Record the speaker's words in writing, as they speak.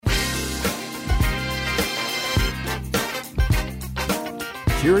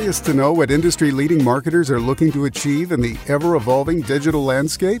Curious to know what industry-leading marketers are looking to achieve in the ever-evolving digital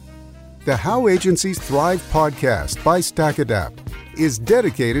landscape? The How Agencies Thrive podcast by StackAdapt is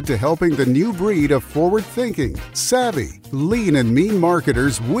dedicated to helping the new breed of forward-thinking, savvy, lean and mean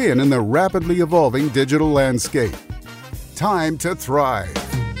marketers win in the rapidly evolving digital landscape. Time to thrive.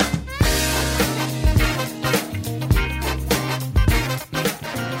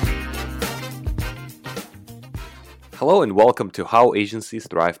 Hello and welcome to How Agencies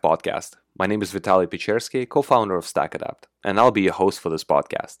Thrive podcast. My name is Vitaly Pechersky, co-founder of StackAdapt, and I'll be your host for this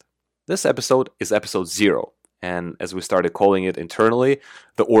podcast. This episode is episode 0, and as we started calling it internally,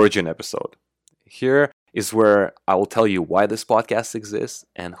 the origin episode. Here is where I will tell you why this podcast exists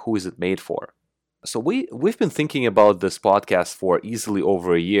and who is it made for. So we've been thinking about this podcast for easily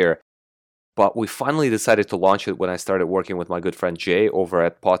over a year, but we finally decided to launch it when I started working with my good friend Jay over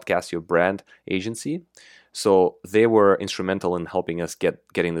at Podcast Your Brand agency. So they were instrumental in helping us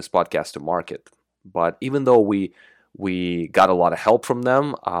getting this podcast to market. But even though we got a lot of help from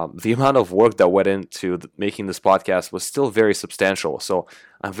them, the amount of work that went into making this podcast was still very substantial. So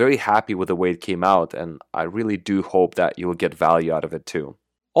I'm very happy with the way it came out, and I really do hope that you will get value out of it too.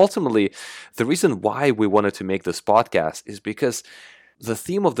 Ultimately, the reason why we wanted to make this podcast is because the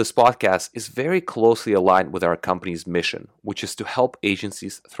theme of this podcast is very closely aligned with our company's mission, which is to help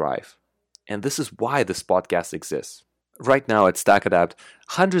agencies thrive. And this is why this podcast exists. Right now at StackAdapt,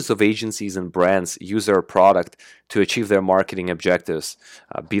 hundreds of agencies and brands use our product to achieve their marketing objectives,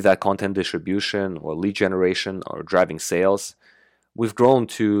 be that content distribution or lead generation or driving sales. We've grown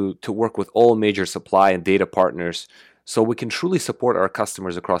to work with all major supply and data partners so we can truly support our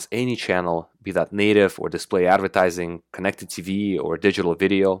customers across any channel, be that native or display advertising, connected TV or digital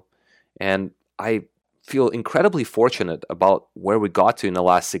video. And I feel incredibly fortunate about where we got to in the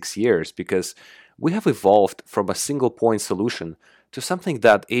last 6 years because we have evolved from a single point solution to something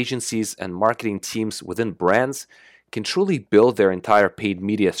that agencies and marketing teams within brands can truly build their entire paid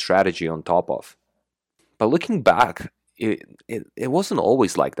media strategy on top of. But looking back, it wasn't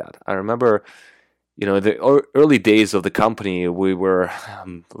always like that. I remember, the early days of the company, we were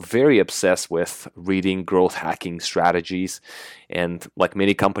very obsessed with reading growth hacking strategies, and like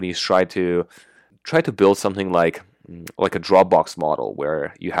many companies try to build something like a Dropbox model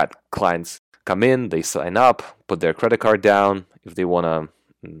where you had clients come in, they sign up, put their credit card down. If they want to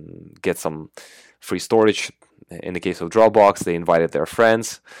get some free storage, in the case of Dropbox, they invited their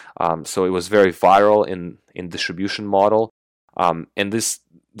friends. So it was very viral in distribution model. And this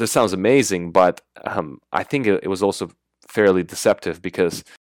sounds amazing, but I think it was also fairly deceptive because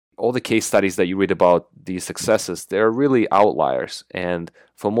all the case studies that you read about these successes, they're really outliers. And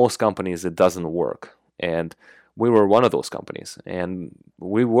for most companies, it doesn't work. And we were one of those companies. And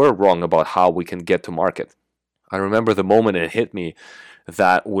we were wrong about how we can get to market. I remember the moment it hit me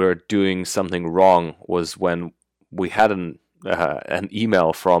that we're doing something wrong was when we had an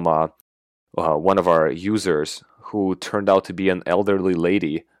email from one of our users who turned out to be an elderly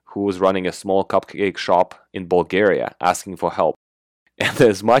lady who was running a small cupcake shop in Bulgaria asking for help. And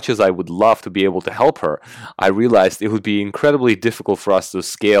as much as I would love to be able to help her, I realized it would be incredibly difficult for us to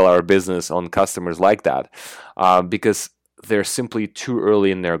scale our business on customers like that because they're simply too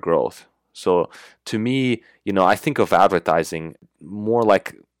early in their growth. So to me, I think of advertising more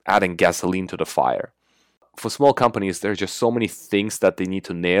like adding gasoline to the fire. For small companies, there are just so many things that they need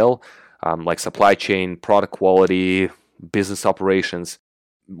to nail, like supply chain, product quality, business operations,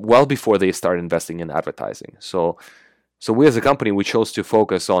 well before they start investing in advertising. So we as a company, we chose to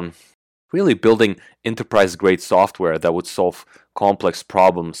focus on really building enterprise-grade software that would solve complex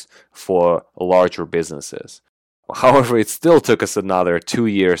problems for larger businesses. However, it still took us another 2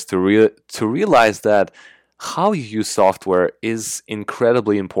 years to realize that how you use software is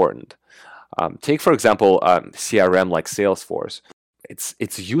incredibly important. Take, for example, CRM like Salesforce.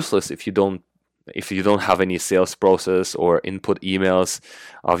 It's useless if you don't have any sales process or input emails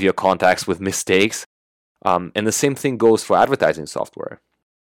of your contacts with mistakes. And the same thing goes for advertising software.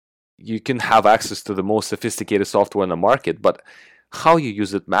 You can have access to the most sophisticated software in the market, but how you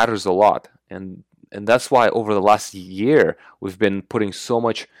use it matters a lot. And that's why over the last year, we've been putting so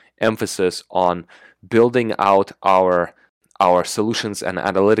much emphasis on building out our solutions and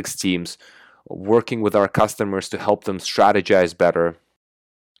analytics teams, working with our customers to help them strategize better,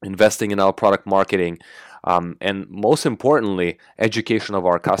 investing in our product marketing, and most importantly, education of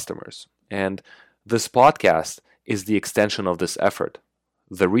our customers. And this podcast is the extension of this effort.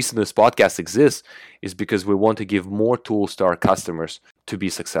 The reason this podcast exists is because we want to give more tools to our customers to be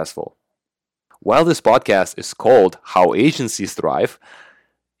successful. While this podcast is called How Agencies Thrive,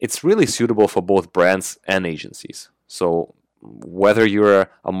 it's really suitable for both brands and agencies. So whether you're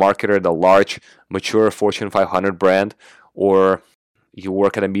a marketer at a large, mature Fortune 500 brand, or you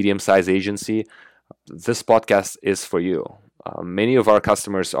work at a medium-sized agency, this podcast is for you. Many of our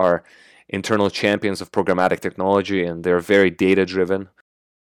customers are internal champions of programmatic technology, and they're very data-driven.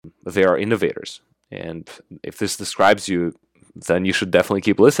 They are innovators. And if this describes you, then you should definitely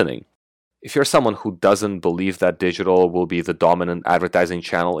keep listening. If you're someone who doesn't believe that digital will be the dominant advertising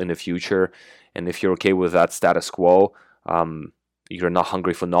channel in the future, and if you're okay with that status quo, you're not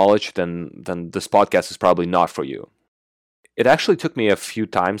hungry for knowledge, then this podcast is probably not for you. It actually took me a few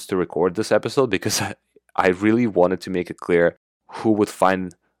times to record this episode because I really wanted to make it clear who would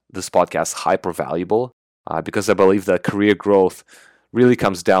find this podcast hyper valuable, because I believe that career growth really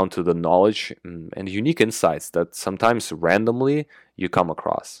comes down to the knowledge and unique insights that sometimes randomly you come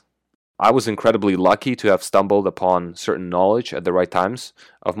across. I was incredibly lucky to have stumbled upon certain knowledge at the right times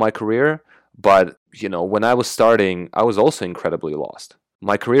of my career, but when I was starting, I was also incredibly lost.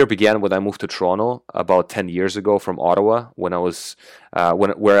 My career began when I moved to Toronto about 10 years ago from Ottawa, when I was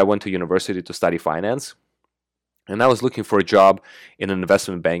where I went to university to study finance. And I was looking for a job in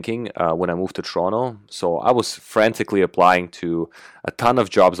investment banking when I moved to Toronto. So I was frantically applying to a ton of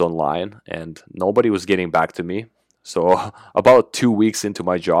jobs online, and nobody was getting back to me. So about 2 weeks into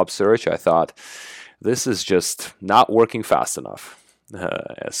my job search, I thought, this is just not working fast enough.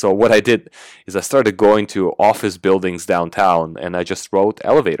 So what I did is I started going to office buildings downtown, and I just wrote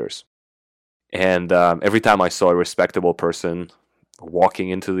elevators. And every time I saw a respectable person walking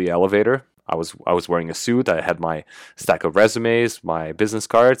into the elevator, I was wearing a suit. I had my stack of resumes, my business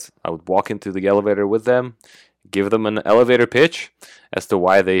cards. I would walk into the elevator with them, give them an elevator pitch as to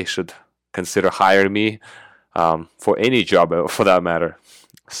why they should consider hiring me for any job, for that matter.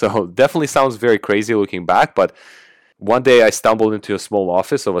 So definitely sounds very crazy looking back, but one day I stumbled into a small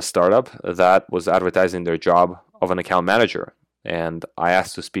office of a startup that was advertising their job of an account manager. And I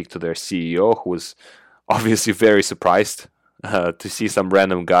asked to speak to their CEO, who was obviously very surprised to see some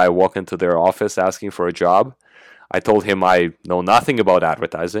random guy walk into their office asking for a job. I told him I know nothing about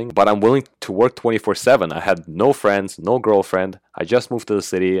advertising, but I'm willing to work 24/7. I had no friends, no girlfriend. I just moved to the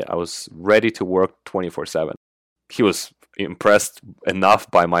city. I was ready to work 24/7. He was impressed enough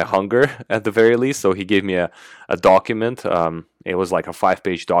by my hunger at the very least, so he gave me a document. It was like a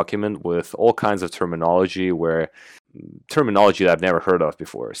 5-page document with all kinds of terminology that I've never heard of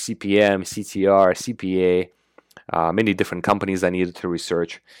before. CPM, CTR, CPA, many different companies I needed to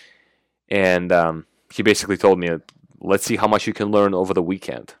research. And he basically told me, let's see how much you can learn over the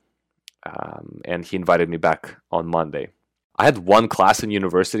weekend. And he invited me back on Monday. I had one class in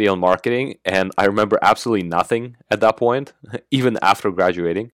university on marketing, and I remember absolutely nothing at that point, even after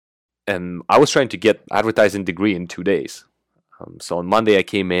graduating. And I was trying to get advertising degree in 2 days. So on Monday I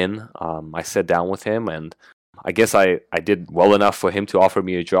came in, I sat down with him, and I guess I did well enough for him to offer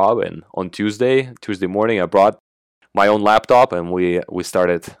me a job. And on Tuesday morning, I brought my own laptop, and we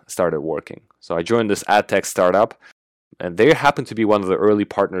started working. So I joined this ad tech startup, and they happened to be one of the early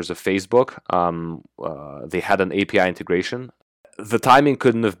partners of Facebook. They had an API integration. The timing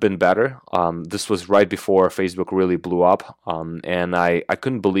couldn't have been better. This was right before Facebook really blew up, and I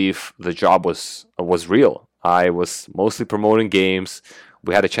couldn't believe the job was real. I was mostly promoting games.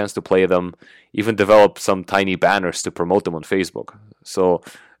 We had a chance to play them, even develop some tiny banners to promote them on Facebook. So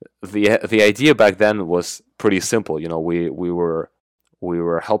the idea back then was pretty simple. We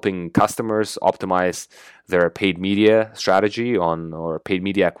were helping customers optimize their paid media strategy or paid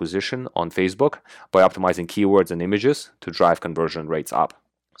media acquisition on Facebook by optimizing keywords and images to drive conversion rates up.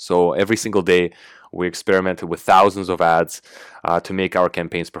 So every single day, we experimented with thousands of ads to make our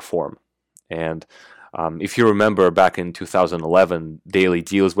campaigns perform. And if you remember, back in 2011, daily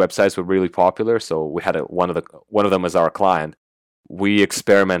deals websites were really popular. So we had one of them as our client. We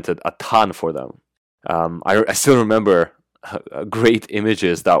experimented a ton for them. I still remember great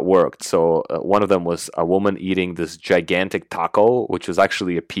images that worked. So one of them was a woman eating this gigantic taco, which was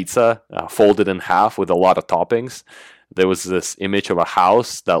actually a pizza folded in half with a lot of toppings. There was this image of a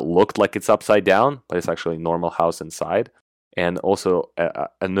house that looked like it's upside down, but it's actually a normal house inside. And also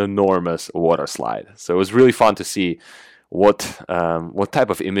an enormous water slide. So it was really fun to see what type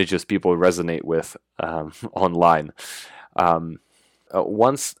of images people resonate with online.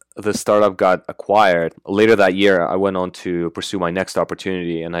 Once the startup got acquired, later that year, I went on to pursue my next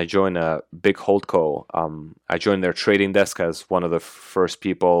opportunity, and I joined a big holdco. I joined their trading desk as one of the first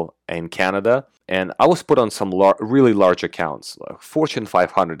people in Canada, and I was put on some really large accounts, like Fortune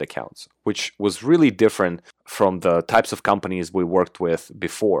 500 accounts, which was really different from the types of companies we worked with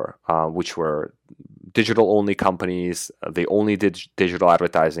before, which were digital-only companies. They only did digital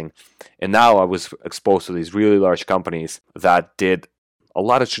advertising. And now I was exposed to these really large companies that did a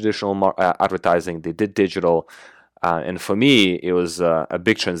lot of traditional advertising. They did digital. And for me, it was a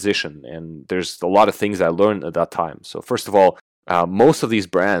big transition. And there's a lot of things I learned at that time. So first of all, most of these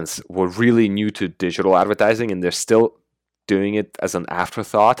brands were really new to digital advertising, and they're still doing it as an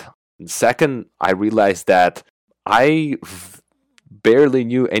afterthought. And second, I realized that I barely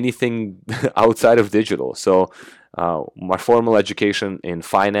knew anything outside of digital. So my formal education in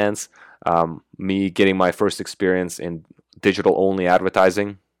finance, me getting my first experience in digital-only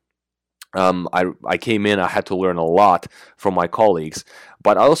advertising, I came in, I had to learn a lot from my colleagues,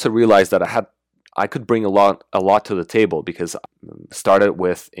 but I also realized that I could bring a lot to the table, because I started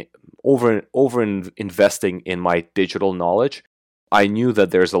with over investing in my digital knowledge. I knew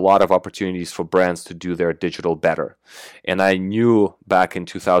that there's a lot of opportunities for brands to do their digital better. And I knew back in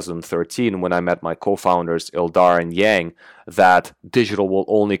 2013, when I met my co-founders, Ildar and Yang, that digital will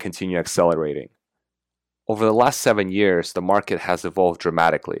only continue accelerating. Over the last 7 years, the market has evolved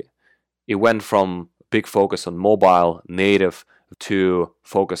dramatically. It went from big focus on mobile, native, to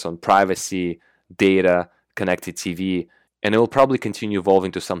focus on privacy, data, connected TV, and it will probably continue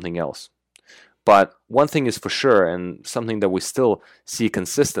evolving to something else. But one thing is for sure, and something that we still see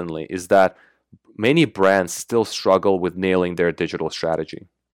consistently, is that many brands still struggle with nailing their digital strategy.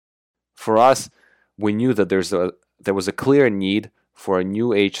 For us, we knew that there was a clear need for a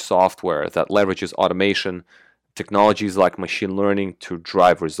new age software that leverages automation, technologies like machine learning to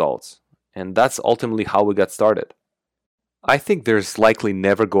drive results. And that's ultimately how we got started. I think there's likely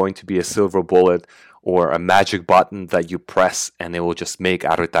never going to be a silver bullet or a magic button that you press and it will just make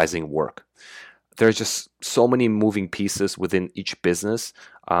advertising work. There's just so many moving pieces within each business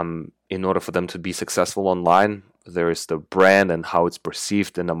in order for them to be successful online. There is the brand and how it's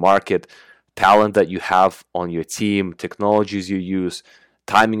perceived in the market, talent that you have on your team, technologies you use,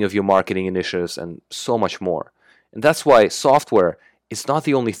 timing of your marketing initiatives, and so much more. And that's why software is not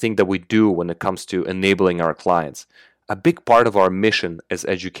the only thing that we do when it comes to enabling our clients. A big part of our mission is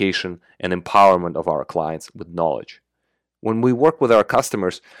education and empowerment of our clients with knowledge. When we work with our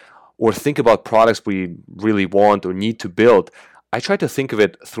customers, or think about products we really want or need to build, I try to think of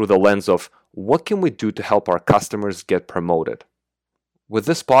it through the lens of what can we do to help our customers get promoted. With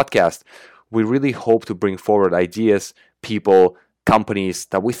this podcast, we really hope to bring forward ideas, people, companies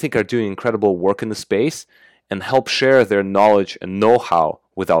that we think are doing incredible work in the space and help share their knowledge and know-how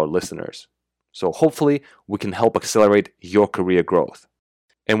with our listeners. So hopefully we can help accelerate your career growth.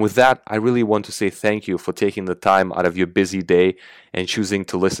 And with that, I really want to say thank you for taking the time out of your busy day and choosing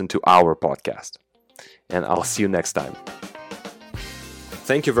to listen to our podcast. And I'll see you next time.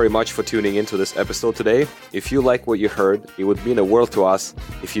 Thank you very much for tuning into this episode today. If you like what you heard, it would mean a world to us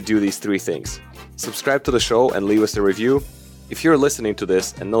if you do these 3 things. Subscribe to the show and leave us a review. If you're listening to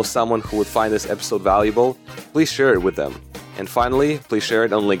this and know someone who would find this episode valuable, please share it with them. And finally, please share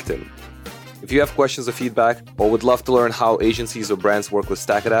it on LinkedIn. If you have questions or feedback, or would love to learn how agencies or brands work with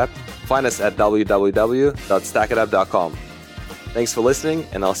StackAdapt, find us at www.stackadapt.com. Thanks for listening,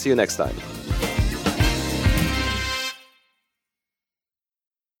 and I'll see you next time.